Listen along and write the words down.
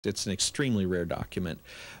It's an extremely rare document,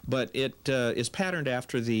 but it is patterned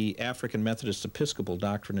after the African Methodist Episcopal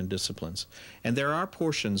doctrine and disciplines. And there are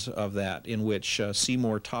portions of that in which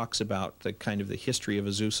Seymour talks about the kind of the history of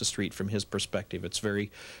Azusa Street from his perspective. It's very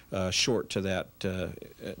short to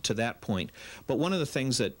that point. But one of the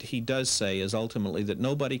things that he does say is ultimately that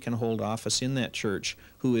nobody can hold office in that church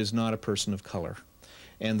who is not a person of color.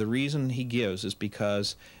 And the reason he gives is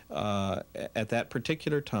because at that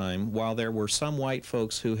particular time, while there were some white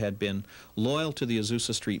folks who had been loyal to the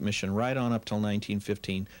Azusa Street mission right on up till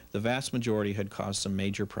 1915, the vast majority had caused some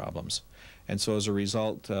major problems. And so as a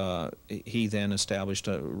result, he then established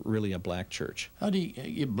really a black church. How did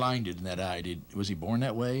he get blinded in that eye? Was he born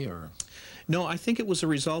that way, or? No, I think it was a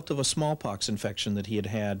result of a smallpox infection that he had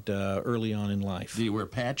had early on in life. Did he wear a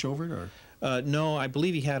patch over it, or? No, I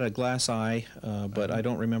believe he had a glass eye, but I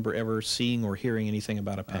don't remember ever seeing or hearing anything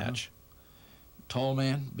about a patch. Tall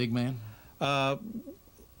man, big man?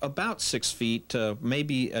 About 6 feet,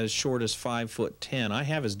 maybe as short as 5'10". I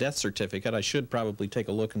have his death certificate. I should probably take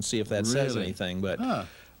a look and see if that says anything, but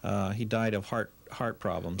he died of heart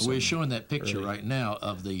problems. We're showing that picture right now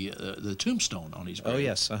of the tombstone on his grave. Oh,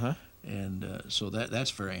 yes, And so that's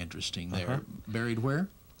very interesting there. Buried where?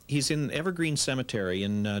 He's in Evergreen Cemetery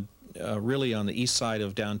in really on the east side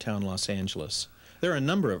of downtown Los Angeles. There are a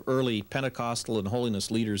number of early Pentecostal and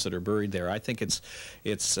holiness leaders that are buried there. I think it's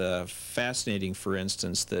fascinating, for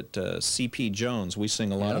instance, that C.P. Jones, we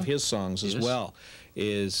sing a lot of his songs as well,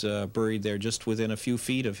 is buried there just within a few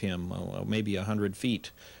feet of him, maybe 100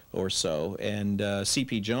 feet or so. And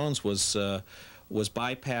C.P. Jones was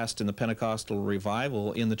bypassed in the Pentecostal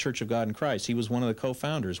revival in the Church of God in Christ. He was one of the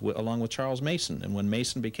co-founders along with Charles Mason. And when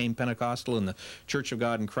Mason became Pentecostal and the Church of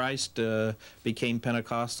God in Christ became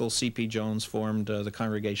Pentecostal, C.P. Jones formed the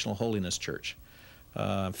Congregational Holiness Church.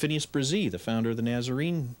 Phineas Brzee, the founder of the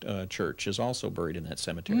Nazarene Church, is also buried in that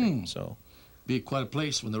cemetery. So, be quite a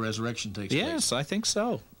place when the resurrection takes place. Yes, I think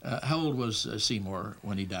so. How old was Seymour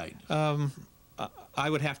when he died? I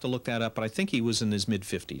would have to look that up, but I think he was in his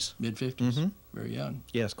mid-50s. Mid-50s? Very young.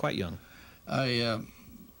 Yes, quite young. I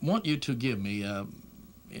want you to give me,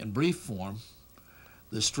 in brief form,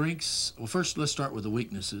 the strengths. Well, first let's start with the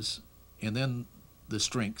weaknesses, and then the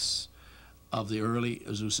strengths of the early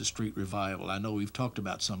Azusa Street Revival. I know we've talked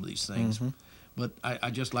about some of these things, but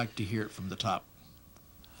I'd just like to hear it from the top.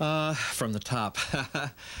 From the top.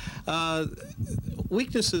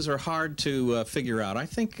 Weaknesses are hard to figure out. I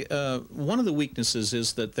think one of the weaknesses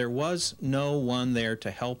is that there was no one there to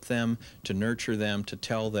help them, to nurture them, to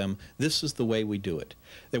tell them, this is the way we do it.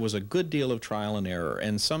 There was a good deal of trial and error,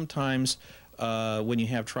 and sometimes when you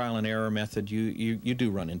have trial and error method, you do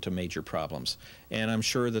run into major problems. And I'm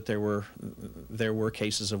sure that there were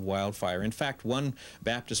cases of wildfire. In fact, one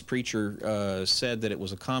Baptist preacher said that it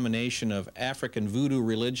was a combination of African voodoo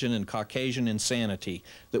religion and Caucasian insanity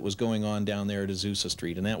that was going on down there at Azusa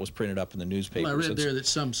Street, and that was printed up in the newspapers. Well, I read there that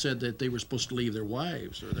some said that they were supposed to leave their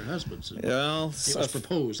wives or their husbands. Well, it was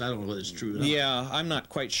proposed. I don't know whether it's true or not. Yeah, I'm not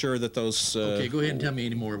quite sure that those okay, go ahead and tell me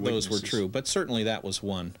any more weaknesses. Those were true, but certainly that was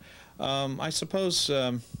one. I suppose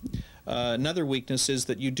another weakness is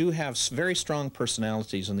that you do have very strong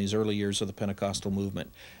personalities in these early years of the Pentecostal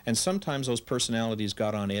movement, and sometimes those personalities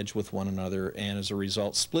got on edge with one another, and as a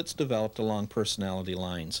result splits developed along personality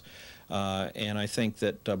lines. And I think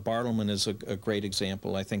that Bartleman is a great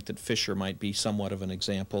example. I think that Fisher might be somewhat of an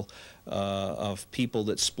example of people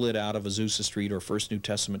that split out of Azusa Street or First New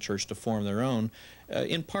Testament Church to form their own,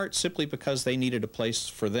 in part simply because they needed a place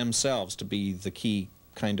for themselves to be the key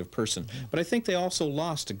kind of person. But I think they also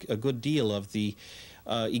lost a good deal of the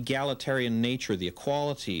egalitarian nature, the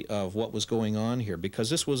equality of what was going on here, because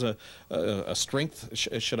this was a strength,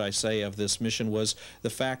 should I say, of this mission, was the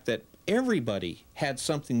fact that everybody had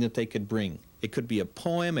something that they could bring. It could be a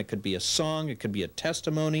poem, it could be a song, it could be a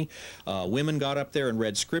testimony. Women got up there and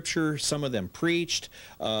read scripture, some of them preached,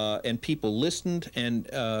 and people listened, and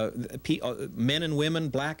men and women,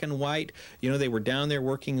 black and white, you know, they were down there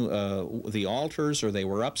working the altars, or they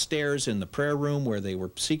were upstairs in the prayer room where they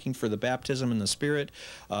were seeking for the baptism in the Spirit.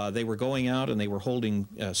 They were going out and they were holding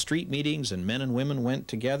street meetings, and men and women went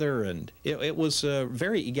together, and it was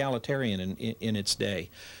very egalitarian in its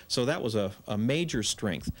day. So that was a major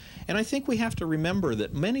strength. And I think we have to remember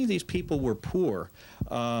that many of these people were poor,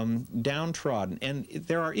 downtrodden, and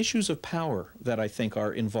there are issues of power that I think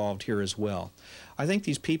are involved here as well. I think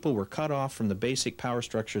these people were cut off from the basic power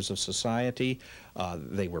structures of society.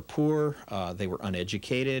 They were poor, they were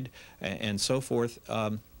uneducated, and so forth.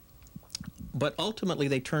 But ultimately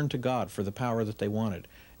they turned to God for the power that they wanted,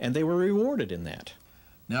 and they were rewarded in that.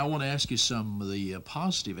 Now I want to ask you some of the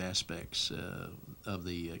positive aspects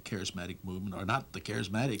charismatic movement, or not the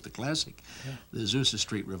charismatic, the classic, the Azusa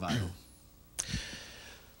Street Revival?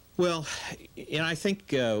 Well, and I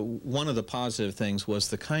think one of the positive things was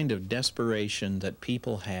the kind of desperation that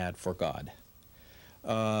people had for God.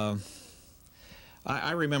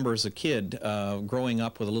 I remember as a kid growing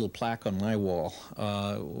up with a little plaque on my wall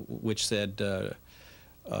which said,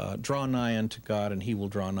 draw nigh unto God and he will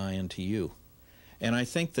draw nigh unto you. And I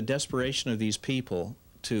think the desperation of these people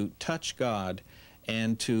to touch God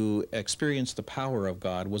and to experience the power of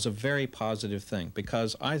God was a very positive thing,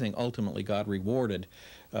 because I think ultimately God rewarded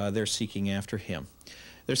their seeking after Him.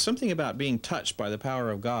 There's something about being touched by the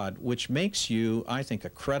power of God which makes you, I think, a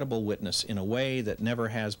credible witness in a way that never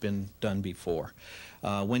has been done before.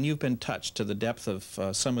 When you've been touched to the depth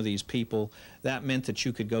of some of these people, that meant that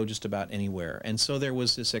you could go just about anywhere. And so there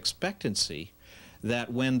was this expectancy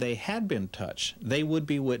that when they had been touched, they would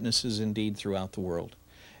be witnesses indeed throughout the world.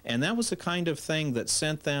 And that was the kind of thing that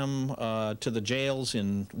sent them to the jails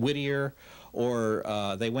in Whittier, or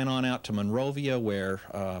they went on out to Monrovia, where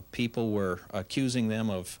people were accusing them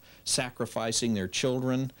of sacrificing their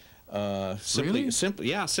children,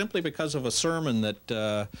 simply because of a sermon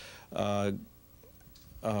that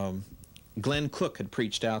Glenn Cook had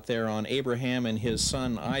preached out there on Abraham and his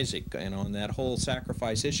son Isaac, and that whole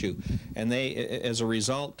sacrifice issue. And they, as a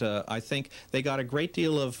result, I think they got a great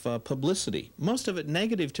deal of publicity, most of it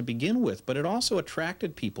negative to begin with, but it also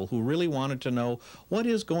attracted people who really wanted to know what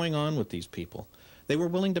is going on with these people. They were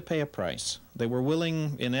willing to pay a price. They were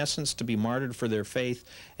willing, in essence, to be martyred for their faith,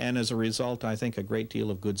 and as a result, I think a great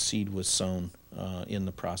deal of good seed was sown in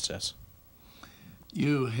the process.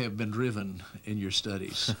 You have been driven in your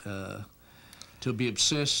studies to be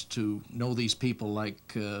obsessed to know these people like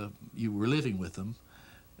you were living with them.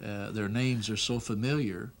 Their names are so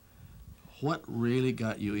familiar. What really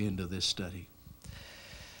got you into this study?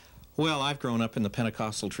 Well, I've grown up in the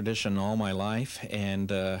Pentecostal tradition all my life, and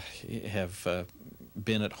have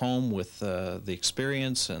been at home with the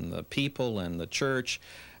experience and the people and the church,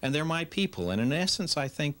 and they're my people. And in essence, I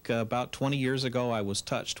think about 20 years ago I was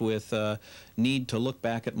touched with need to look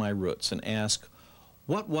back at my roots and ask,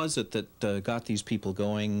 what was it that got these people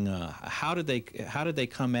going? How did they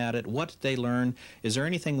come at it? What did they learn? Is there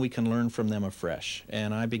anything we can learn from them afresh?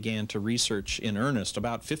 And I began to research in earnest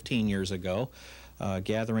about 15 years ago,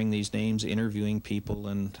 gathering these names, interviewing people,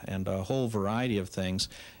 and a whole variety of things.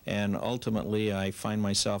 And ultimately, I find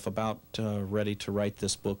myself about ready to write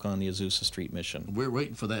this book on the Azusa Street Mission. We're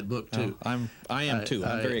waiting for that book, too. I am, too.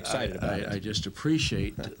 I'm very excited about it. I just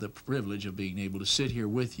appreciate the privilege of being able to sit here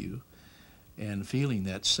with you and feeling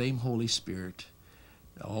that same Holy Spirit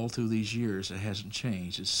all through these years. It hasn't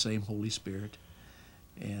changed. It's the same Holy Spirit.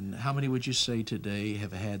 And how many would you say today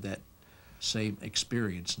have had that same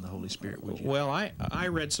experience in the Holy Spirit, would you? Well, I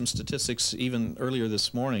read some statistics even earlier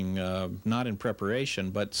this morning, not in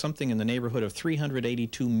preparation, but something in the neighborhood of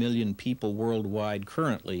 382 million people worldwide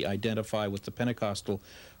currently identify with the Pentecostal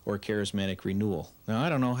or charismatic renewal. Now, I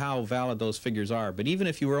don't know how valid those figures are, but even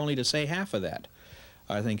if you were only to say half of that,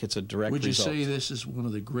 I think it's a direct result. Would you say this is one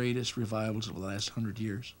of the greatest revivals of the last 100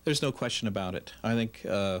 years? There's no question about it. I think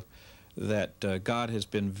that God has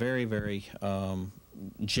been very, very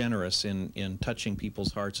generous in touching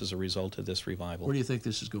people's hearts as a result of this revival. Where do you think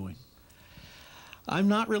this is going? I'm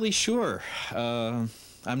not really sure. I'm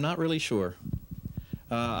not really sure.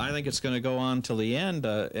 I think it's going to go on till the end.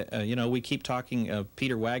 You know, we keep talking,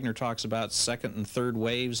 Peter Wagner talks about second and third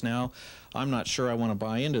waves now. I'm not sure I want to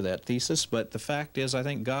buy into that thesis, but the fact is I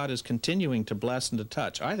think God is continuing to bless and to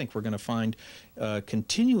touch. I think we're going to find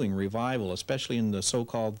continuing revival, especially in the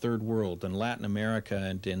so-called third world, in Latin America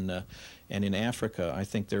and in Africa. I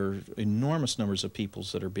think there are enormous numbers of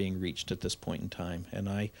peoples that are being reached at this point in time, and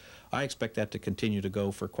I expect that to continue to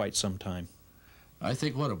go for quite some time. I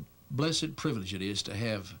think what a blessed privilege it is to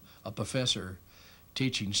have a professor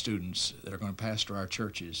teaching students that are going to pastor our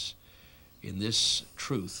churches in this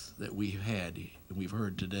truth that we've had and we've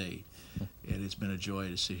heard today. And it's been a joy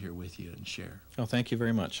to sit here with you and share. Oh, thank you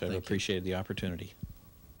very much. I've appreciated the opportunity.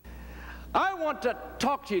 I want to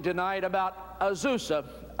talk to you tonight about Azusa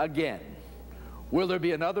again. Will there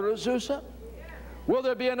be another Azusa? Will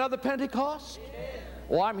there be another Pentecost?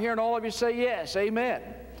 Well, I'm hearing all of you say yes, amen.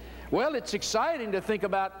 Well, it's exciting to think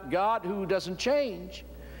about God who doesn't change.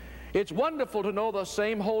 It's wonderful to know the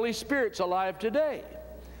same Holy Spirit's alive today.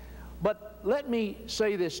 But let me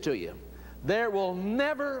say this to you. There will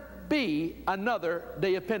never be another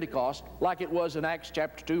day of Pentecost like it was in Acts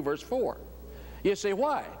chapter 2, verse 4. You say,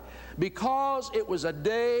 why? Because it was a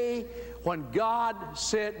day when God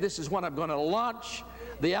said, this is when I'm going to launch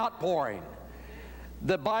the outpouring.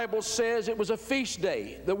 The Bible says it was a feast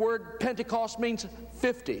day. The word Pentecost means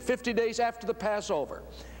 50 days after the Passover.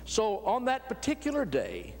 So on that particular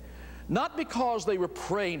day, not because they were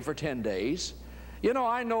praying for 10 days. You know,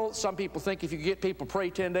 I know some people think if you get people pray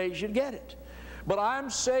 10 days, you'd get it. But I'm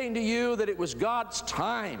saying to you that it was God's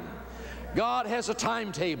time. God has a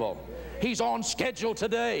timetable. He's on schedule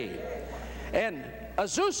today. And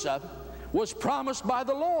Azusa was promised by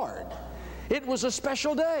the Lord. It was a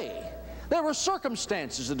special day. There were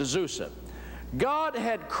circumstances at Azusa. God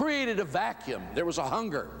had created a vacuum. There was a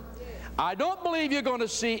hunger. I don't believe you're going to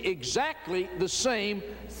see exactly the same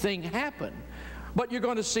thing happen, but you're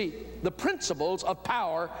going to see the principles of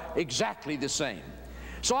power exactly the same.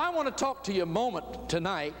 So I want to talk to you a moment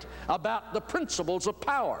tonight about the principles of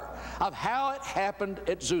power, of how it happened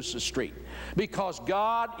at Azusa Street, because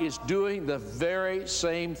God is doing the very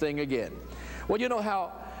same thing again. Well, you know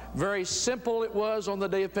how very simple it was on the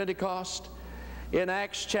day of Pentecost? In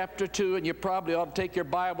Acts chapter 2, and you probably ought to take your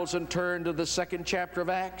Bibles and turn to the 2nd chapter of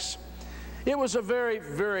Acts. It was a very,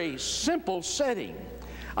 very simple setting.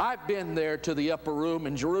 I've been there to the upper room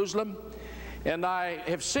in Jerusalem, and I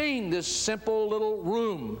have seen this simple little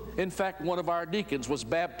room. In fact, one of our deacons was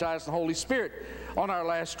baptized in the Holy Spirit on our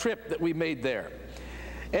last trip that we made there.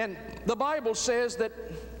 And the Bible says that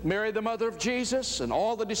Mary, the mother of Jesus, and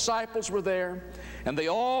all the disciples were there, and they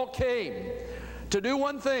all came to do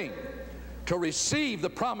one thing, to receive the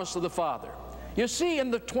promise of the Father. You see,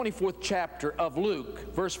 in the 24th chapter of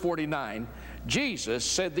Luke, verse 49, Jesus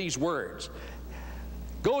said these words,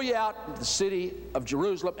 "Go ye out into the city of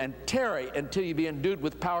Jerusalem and tarry until ye be endued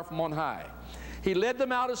with power from on high." He led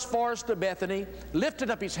them out as far as to Bethany, lifted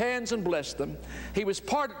up his hands and blessed them. He was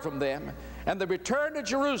parted from them, and they returned to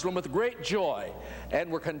Jerusalem with great joy, and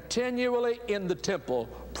were continually in the temple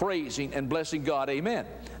praising and blessing God. Amen.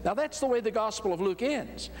 Now that's the way the Gospel of Luke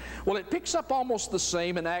ends. Well, it picks up almost the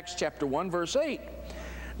same in Acts chapter 1, verse 8.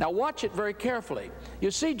 Now watch it very carefully. You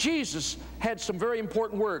see, Jesus had some very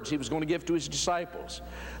important words he was going to give to his disciples.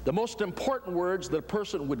 The most important words that a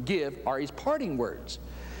person would give are his parting words.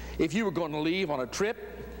 If you were going to leave on a trip,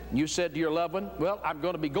 and you said to your loved one, "Well, I'm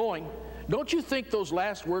going to be going," don't you think those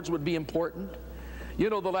last words would be important? You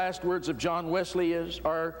know, the last words of John Wesley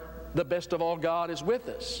are, "The best of all, God is with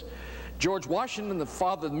us." George Washington, the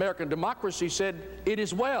father of American democracy, said, "It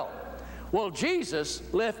is well." Well, Jesus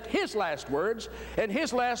left his last words, and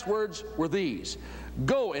his last words were these: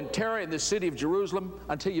 "Go and tarry in the city of Jerusalem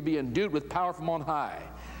until you be endued with power from on high."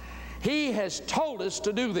 He has told us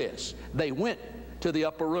to do this. They went to the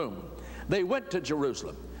upper room. They went to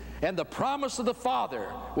Jerusalem, and the promise of the Father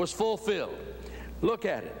was fulfilled. Look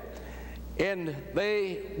at it. And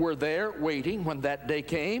they were there waiting when that day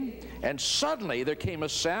came, and suddenly there came a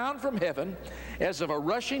sound from heaven as of a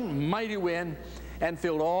rushing mighty wind, and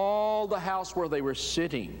filled all the house where they were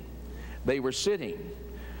sitting. They were sitting.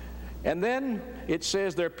 And then it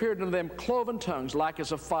says there appeared unto them cloven tongues like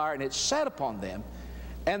as of fire, and it sat upon them,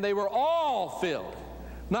 and they were all filled,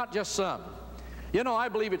 not just some. You know, I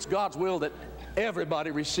believe it's God's will that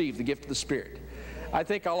everybody receive the gift of the Spirit. I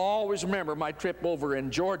think I'll always remember my trip over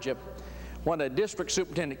in Georgia when a district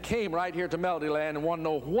superintendent came right here to Melodyland and wanted to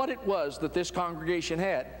know what it was that this congregation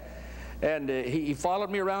had. And he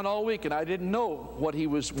followed me around all week, and I didn't know what he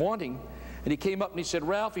was wanting. And he came up and he said,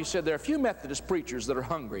 "Ralph," he said, "there are a few Methodist preachers that are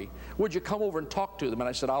hungry. Would you come over and talk to them?" And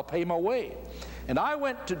I said, "I'll pay my way." And I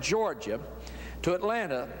went to Georgia, to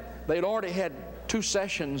Atlanta. They'd already had 2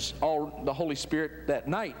 sessions, the Holy Spirit, that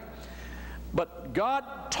night. But God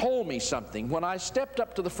told me something. When I stepped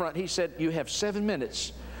up to the front, he said, "You have 7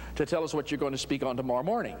 minutes to tell us what you're going to speak on tomorrow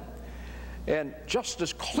morning." And just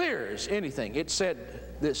as clear as anything, it said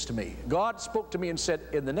this to me. God spoke to me and said,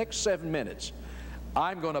 "In the next 7 minutes,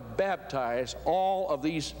 I'm going to baptize all of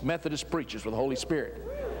these Methodist preachers with the Holy Spirit."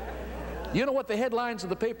 You know what the headlines of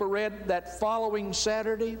the paper read that following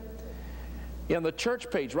Saturday? In the church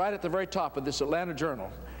page, right at the very top of this Atlanta Journal,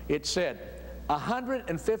 it said,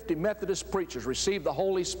 150 Methodist preachers received the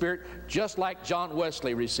Holy Spirit just like John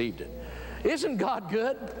Wesley received it. Isn't God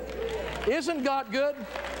good? Isn't God good?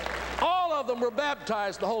 All of them were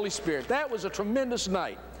baptized in the Holy Spirit. That was a tremendous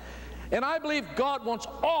night. And I believe God wants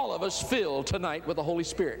all of us filled tonight with the Holy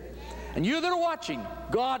Spirit. And you that are watching,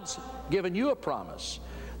 God's given you a promise.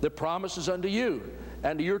 The promise is unto you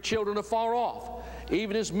and to your children afar off,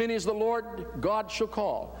 even as many as the Lord God shall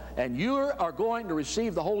call. And you are going to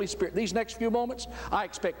receive the Holy Spirit. These next few moments, I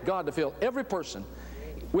expect God to fill every person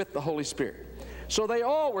with the Holy Spirit. So they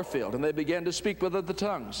all were filled, and they began to speak with other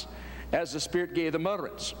tongues as the Spirit gave them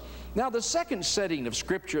utterance. Now, the second setting of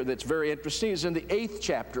Scripture that's very interesting is in the 8th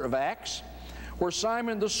chapter of Acts, where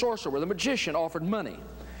Simon the sorcerer, the magician, offered money.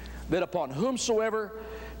 that upon whomsoever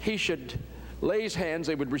he should lay his hands,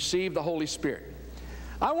 they would receive the Holy Spirit.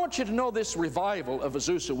 I want you to know this revival of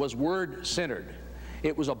Azusa was word-centered.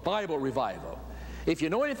 It was a Bible revival. If you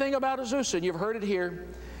know anything about Azusa, and you've heard it here,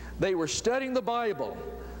 they were studying the Bible.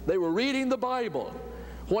 They were reading the Bible.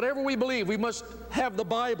 Whatever we believe, we must have the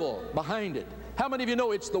Bible behind it. How many of you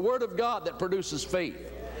know it's the Word of God that produces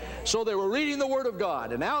faith? So they were reading the Word of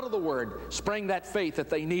God, and out of the Word sprang that faith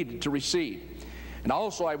that they needed to receive. And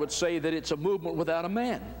also I would say that it's a movement without a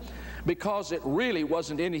man, because it really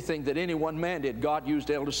wasn't anything that any one man did. God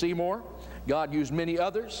used Elder Seymour. God used many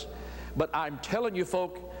others. But I'm telling you,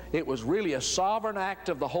 folk, it was really a sovereign act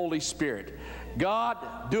of the Holy Spirit. God,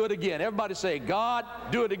 do it again. Everybody say, God,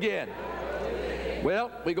 do it again.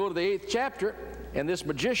 Well, we go to the 8th chapter, and this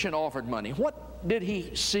magician offered money. What did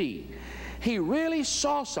he see? He really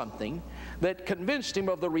saw something that convinced him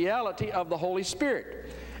of the reality of the Holy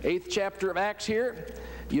Spirit. 8th chapter of Acts here,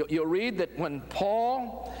 you'll read that when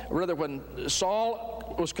when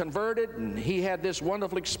Saul was converted and he had this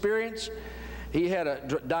wonderful experience, he had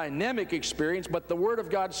a dynamic experience, but the Word of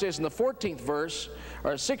God says in the 14th verse,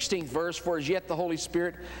 or 16th verse, for as yet the Holy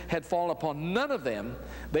Spirit had fallen upon none of them.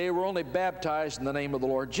 They were only baptized in the name of the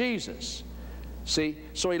Lord Jesus. See,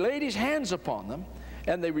 so he laid his hands upon them,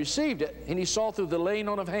 and they received it, and he saw through the laying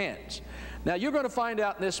on of hands. Now, you're going to find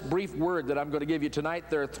out in this brief word that I'm going to give you tonight,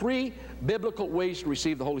 there are 3 biblical ways to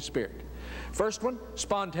receive the Holy Spirit. First one,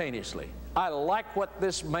 spontaneously. I like what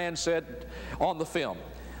this man said on the film,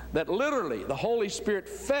 that literally the Holy Spirit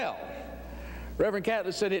fell. Reverend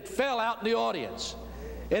Catlett said it fell out in the audience,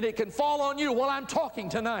 and it can fall on you while I'm talking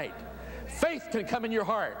tonight. Faith can come in your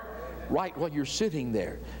heart right while you're sitting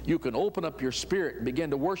there. You can open up your spirit and begin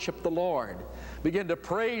to worship the Lord, begin to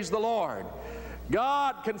praise the Lord.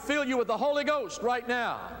 God can fill you with the Holy Ghost right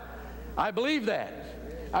now. I believe that.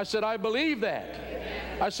 I said, I believe that.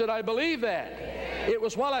 I said, I believe that. It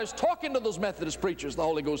was while I was talking to those Methodist preachers the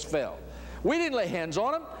Holy Ghost fell. We didn't lay hands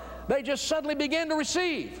on them. They just suddenly began to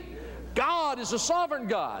receive. God is a sovereign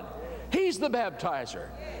God. He's the baptizer.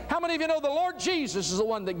 How many of you know the Lord Jesus is the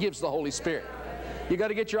one that gives the Holy Spirit? You got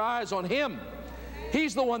to get your eyes on Him.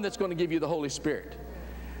 He's the one that's going to give you the Holy Spirit.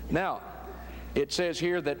 Now, it says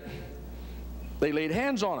here that they laid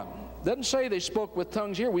hands on him. Doesn't say they spoke with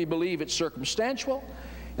tongues here. We believe it's circumstantial.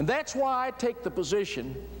 And that's why I take the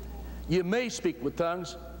position, you may speak with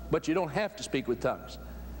tongues, but you don't have to speak with tongues.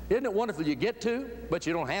 Isn't it wonderful you get to, but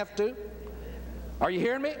you don't have to? Are you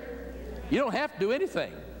hearing me? You don't have to do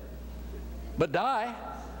anything but die.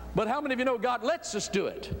 But how many of you know God lets us do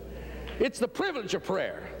it? It's the privilege of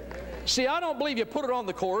prayer. See, I don't believe you put it on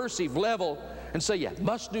the coercive level and say you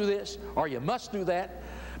must do this or you must do that,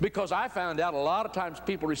 because I found out a lot of times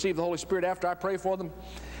people receive the Holy Spirit after I pray for them,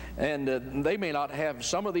 and they may not have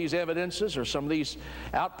some of these evidences or some of these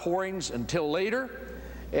outpourings until later,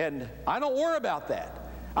 and I don't worry about that.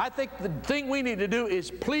 I think the thing we need to do is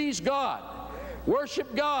please God,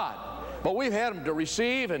 worship God. But we've had them to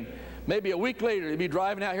receive, and maybe a week later they'd be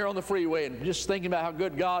driving out here on the freeway and just thinking about how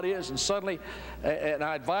good God is, and suddenly, and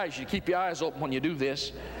I advise you to keep your eyes open when you do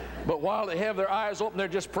this, but while they have their eyes open, they're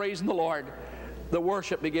just praising the Lord. The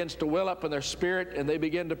worship begins to well up in their spirit, and they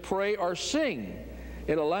begin to pray or sing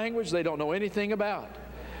in a language they don't know anything about.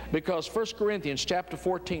 Because 1 Corinthians chapter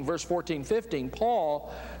 14, verse 14, 15,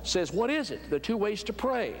 Paul says, what is it? There are 2 ways to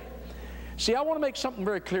pray. See, I want to make something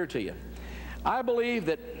very clear to you. I believe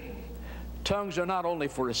that tongues are not only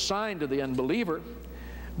for a sign to the unbeliever,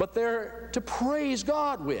 but they're to praise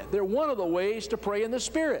God with. They're one of the ways to pray in the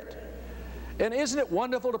Spirit. And isn't it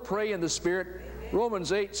wonderful to pray in the Spirit?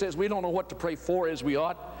 Romans 8 says we don't know what to pray for as we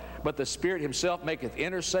ought, but the Spirit Himself maketh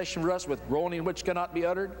intercession for us with groaning which cannot be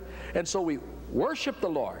uttered. And so we worship the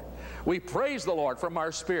Lord. We praise the Lord from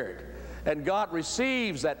our spirit, and God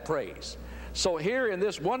receives that praise. So here in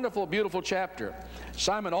this wonderful, beautiful chapter,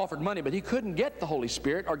 Simon offered money, but he couldn't get the Holy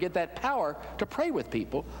Spirit or get that power to pray with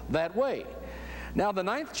people that way. Now the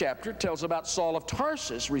 9th chapter tells about Saul of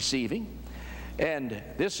Tarsus receiving, and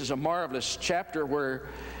this is a marvelous chapter where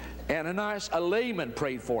Ananias, a layman,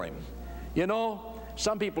 prayed for him. You know,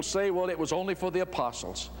 some people say, well, it was only for the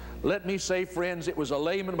apostles. Let me say, friends, it was a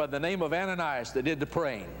layman by the name of Ananias that did the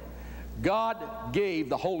praying. God gave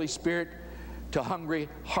the Holy Spirit to hungry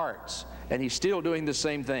hearts, and He's still doing the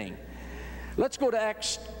same thing. Let's go to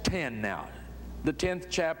Acts 10 now, the 10th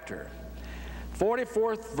chapter.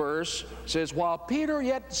 44th verse says, while Peter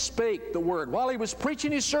yet spake the word, while he was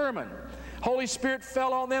preaching his sermon, Holy Spirit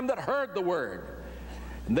fell on them that heard the word.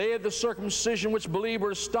 And they of the circumcision which believed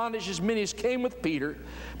were astonished, as many as came with Peter,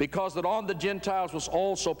 because that on the Gentiles was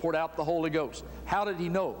also poured out the Holy Ghost. How did he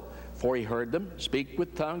know? for he heard them speak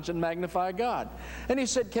with tongues and magnify God. And he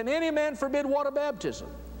said, can any man forbid water baptism?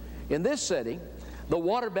 In this setting, the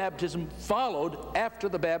water baptism followed after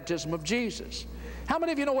the baptism of Jesus. How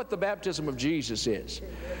many of you know what the baptism of Jesus is?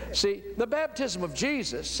 See, the baptism of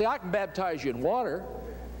Jesus, see, I can baptize you in water.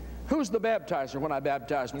 Who's the baptizer when I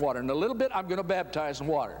baptize in water? In a little bit, I'm going to baptize in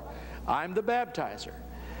water. I'm the baptizer.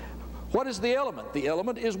 What is the element? The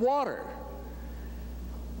element is water.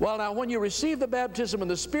 Well, now, when you receive the baptism in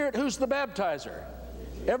the Spirit, who's the baptizer?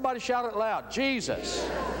 Everybody shout it loud. Jesus.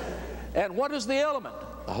 And what is the element?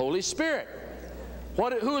 The Holy Spirit.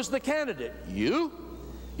 Who is the candidate? You.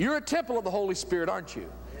 You're a temple of the Holy Spirit, aren't you?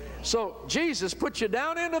 So Jesus puts you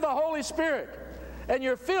down into the Holy Spirit, and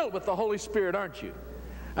you're filled with the Holy Spirit, aren't you?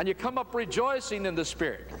 And you come up rejoicing in the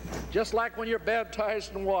Spirit, just like when you're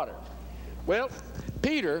baptized in water. Well,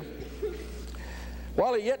 Peter,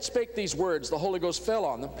 while he yet spake these words, the Holy Ghost fell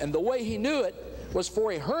on them, and the way he knew it was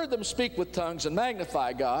for he heard them speak with tongues and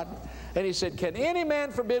magnify God. And he said, can any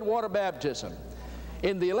man forbid water baptism?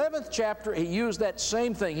 In the 11th chapter, he used that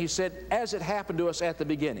same thing. He said, as it happened to us at the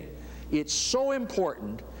beginning. It's so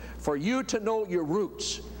important for you to know your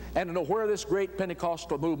roots and to know where this great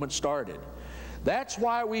Pentecostal movement started. That's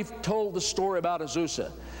why we've told the story about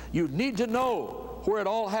Azusa. You need to know where it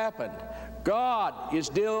all happened. God is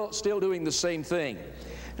still doing the same thing.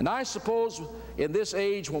 And I suppose in this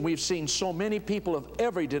age when we've seen so many people of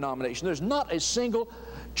every denomination, there's not a single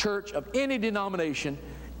church of any denomination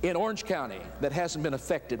in Orange County that hasn't been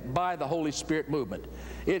affected by the Holy Spirit movement.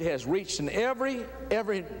 It has reached in every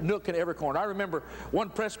nook and every corner. I remember one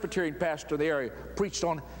Presbyterian pastor in the area preached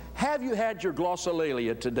on, have you had your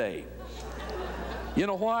glossolalia today? You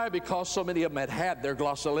know why? Because so many of them had their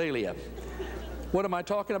glossolalia. What am I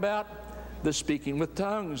talking about? The speaking with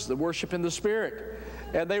tongues, the worship in the Spirit.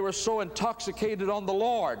 And they were so intoxicated on the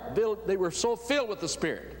Lord. They were so filled with the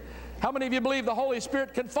Spirit. How many of you believe the Holy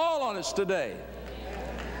Spirit can fall on us today?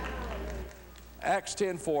 Acts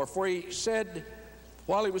 10:4, for he said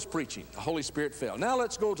while he was preaching, the Holy Spirit fell. Now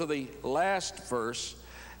let's go to the last verse,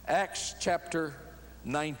 Acts chapter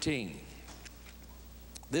 19.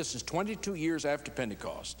 This is 22 years after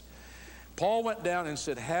Pentecost. Paul went down and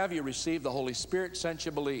said, have you received the Holy Spirit since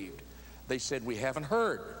you believed? They said, we haven't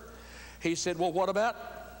heard. He said, well, what about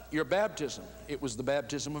your baptism? It was the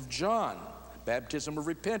baptism of John, baptism of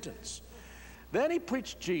repentance. Then he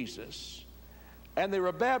preached Jesus, and they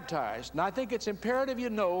were baptized. And I think it's imperative you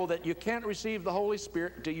know that you can't receive the Holy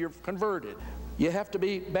Spirit until you're converted. You have to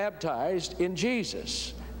be baptized in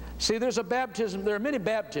Jesus. See, there's a baptism, there are many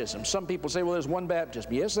baptisms. Some people say, well, there's one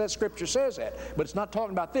baptism. Yes, that scripture says that, but it's not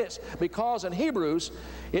talking about this, because in Hebrews,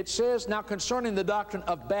 it says, now concerning the doctrine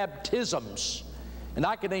of baptisms, and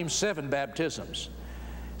I can name 7 baptisms.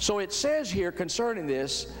 So it says here concerning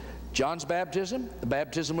this, John's baptism, the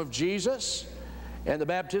baptism of Jesus, and the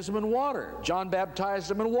baptism in water. John baptized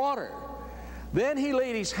them in water. Then he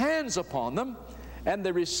laid his hands upon them, and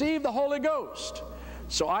they received the Holy Ghost.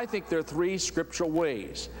 So I think there are 3 scriptural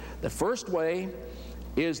ways. The first way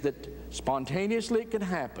is that spontaneously it can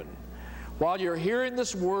happen. While you're hearing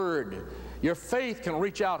this word, your faith can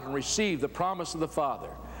reach out and receive the promise of the Father.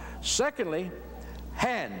 Secondly,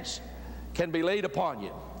 hands can be laid upon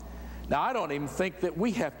you. Now, I don't even think that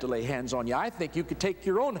we have to lay hands on you. I think you could take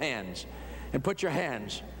your own hands and put your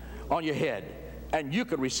hands on your head, and you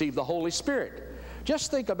could receive the Holy Spirit.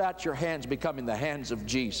 Just think about your hands becoming the hands of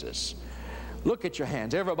Jesus. Look at your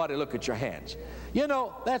hands. Everybody look at your hands. You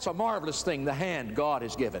know, that's a marvelous thing, the hand God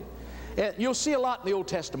has given. And you'll see a lot in the Old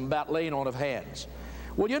Testament about laying on of hands.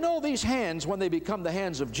 Well, you know, these hands, when they become the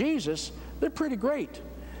hands of Jesus, they're pretty great.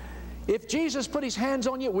 If Jesus put his hands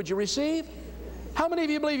on you, would you receive? How many of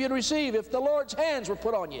you believe you'd receive if the Lord's hands were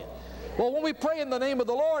put on you? Well, when we pray in the name of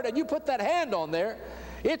the Lord and you put that hand on there,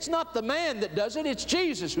 it's not the man that does it, it's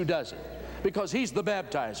Jesus who does it, because he's the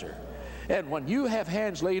baptizer. And when you have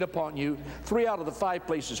hands laid upon you, 3 out of the 5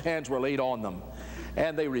 places hands were laid on them,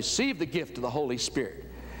 and they received the gift of the Holy Spirit.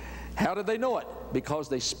 How did they know it? Because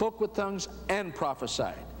they spoke with tongues and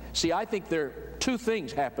prophesied. See, I think there are 2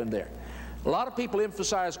 things happened there. A lot of people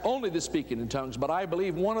emphasize only the speaking in tongues, but I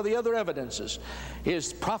believe one of the other evidences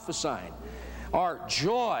is prophesying, or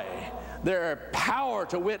joy, their power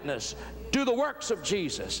to witness, do the works of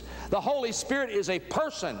Jesus. The Holy Spirit is a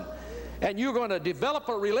person, And you're going to develop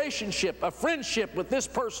a relationship, a friendship with this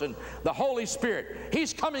person, the Holy Spirit.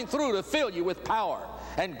 He's coming through to fill you with power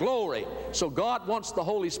and glory. So God wants the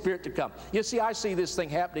Holy Spirit to come. You see, I see this thing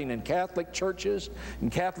happening in Catholic churches, in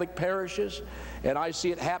Catholic parishes, and I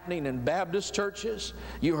see it happening in Baptist churches.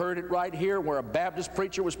 You heard it right here where a Baptist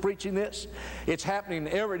preacher was preaching this. It's happening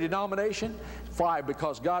in every denomination. Why?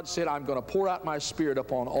 Because God said, I'm going to pour out my Spirit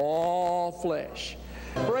upon all flesh.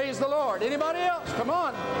 Praise the Lord. Anybody else? Come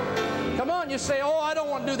on. Come on. You say, oh, I don't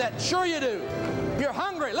want to do that. Sure you do. You're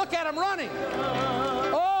hungry. Look at them running.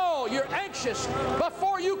 Oh, you're anxious.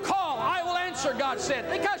 Before you call, I will answer, God said.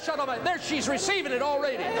 There, she's receiving it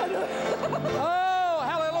already. Oh,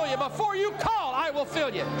 hallelujah. Before you call, I will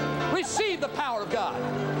fill you. Receive the power of God.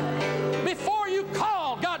 Before you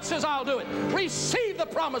call, God says, I'll do it. Receive the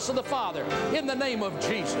promise of the Father in the name of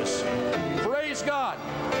Jesus. Praise God.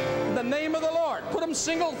 In the name of the Lord. Put them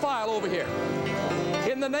single file over here.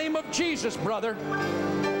 In the name of Jesus, brother.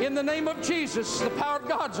 In the name of Jesus, the power of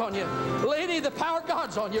God's on you. Lady, the power of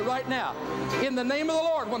God's on you right now. In the name of the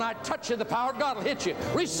Lord, when I touch you, the power of God will hit you.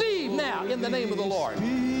 Receive now in the name of the Lord.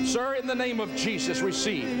 Sir, in the name of Jesus,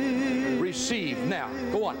 receive. Receive now.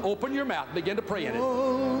 Go on, open your mouth. Begin to pray in it.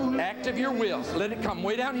 Active your will. Let it come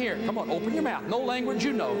way down here. Come on, open your mouth. No language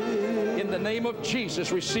you know. In the name of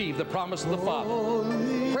Jesus, receive the promise of the Father.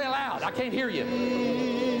 Pray aloud. I can't hear you.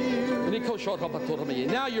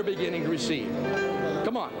 Now you're beginning to receive.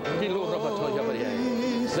 Come on.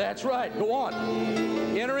 That's right. Go on.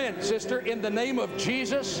 Enter in, sister. In the name of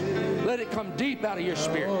Jesus, let it come deep out of your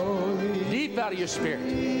spirit. Deep out of your spirit.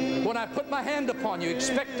 When I put my hand upon you,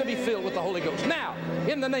 expect to be filled with the Holy Ghost. Now,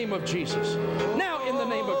 in the name of Jesus. Now, in the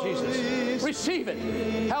name of Jesus. Receive it.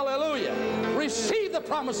 Hallelujah. Receive the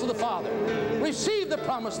promise of the Father. Receive the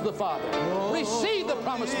promise of the Father. Receive the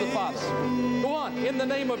promise of the Father. Go on. In the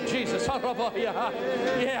name of Jesus.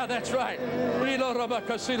 Yeah, that's right.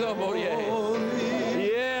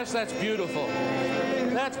 Yes, that's beautiful.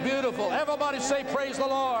 That's beautiful. Everybody say, praise the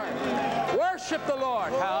Lord. Worship the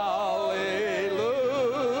Lord. Hallelujah.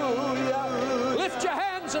 Lift your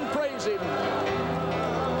hands and praise Him.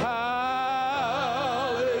 Hallelujah.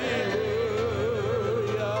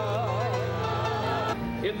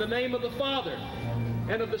 In the name of the Father,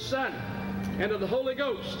 and of the Son, and of the Holy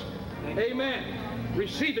Ghost. Amen.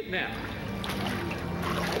 Receive it now.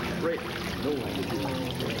 Great. No one will do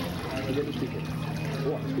it. Begin to speak it. Go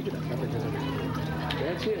on, speak it up.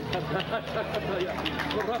 That's it.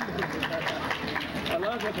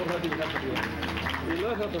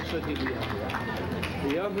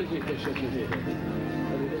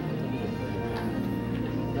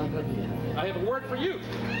 I have a word for you.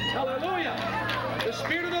 Hallelujah. The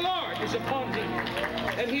Spirit of the Lord is upon me.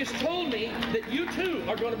 And He has told me that you too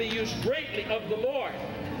are going to be used greatly of the Lord.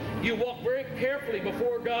 You walk very carefully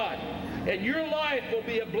before God. And your life will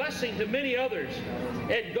be a blessing to many others.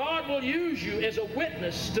 And God will use you as a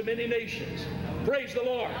witness to many nations. Praise the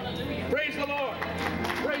Lord. Praise the Lord.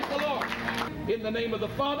 Praise the Lord. In the name of the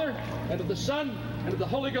Father, and of the Son, and of the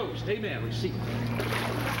Holy Ghost. Amen. Receive it.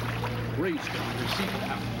 Praise God. Receive it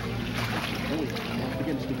now.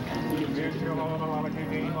 Begin to speak.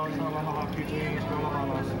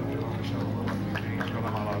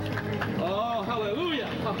 Oh, hallelujah.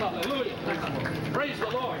 Hallelujah. Praise the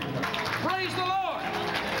Lord. Praise the Lord.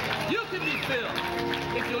 You can be filled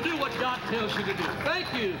if you'll do what God tells you to do.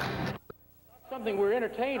 Thank you. Something we're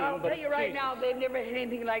entertaining. I'll tell you right now, they've never had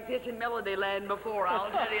anything like this in Melody Land before.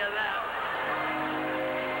 I'll tell you that.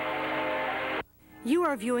 You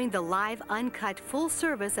are viewing the live, uncut, full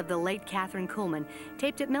service of the late Catherine Kuhlman,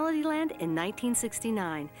 taped at Melodyland in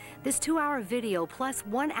 1969. This 2-hour video plus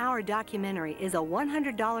 1-hour documentary is a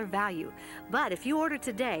 $100 value. But if you order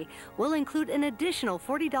today, we'll include an additional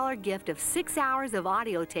 $40 gift of 6 hours of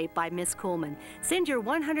audio tape by Miss Kuhlman. Send your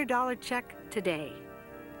 $100 check today.